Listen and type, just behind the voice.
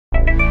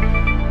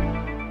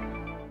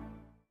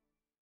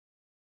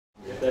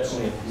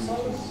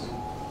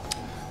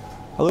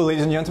Hello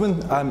ladies and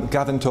gentlemen, I'm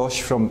Gavin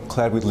Tosh from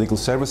Clerwood Legal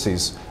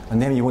Services, a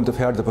name you wouldn't have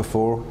heard of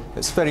before.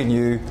 It's very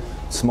new,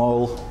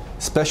 small,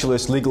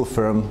 specialist legal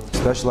firm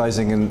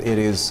specialising in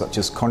areas such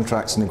as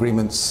contracts and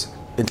agreements,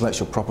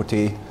 intellectual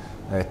property,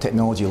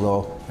 technology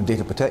law and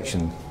data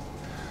protection.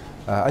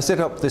 I set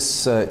up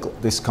this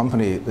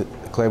company,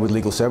 Clerwood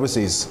Legal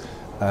Services,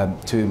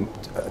 to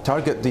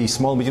target the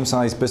small,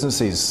 medium-sized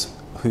businesses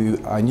who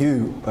I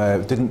knew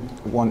didn't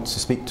want to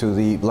speak to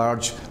the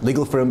large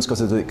legal firms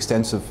because of the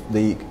extensive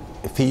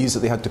fees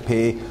that they had to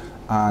pay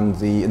and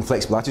the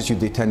inflexible attitude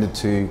they tended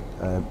to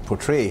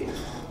portray.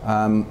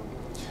 I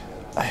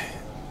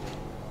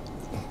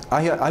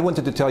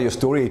wanted to tell you a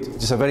story,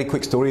 just a very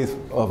quick story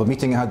of a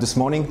meeting I had this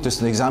morning,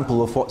 just an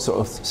example of what sort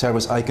of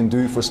service I can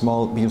do for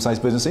small,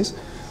 medium-sized businesses.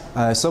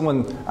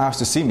 Someone asked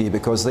to see me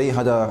because they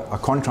had a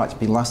contract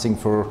been lasting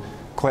for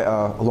quite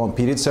a long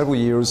period, several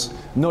years.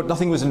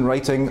 Nothing was in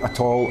writing at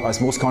all,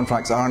 as most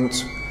contracts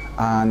aren't.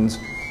 And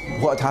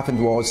what had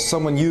happened was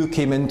someone new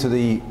came into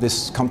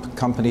this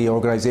company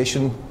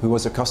organisation who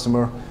was a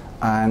customer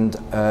and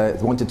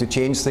wanted to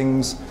change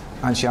things,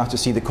 and she asked to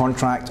see the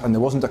contract, and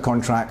there wasn't a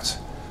contract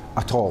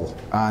at all.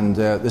 And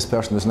this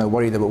person is now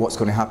worried about what's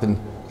going to happen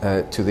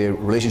to their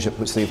relationship,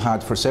 which they've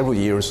had for several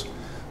years.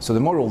 So the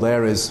moral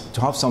there is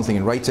to have something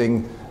in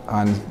writing,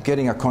 and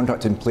getting a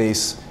contract in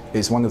place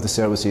is one of the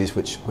services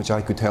which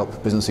I could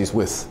help businesses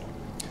with.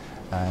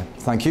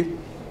 Thank you.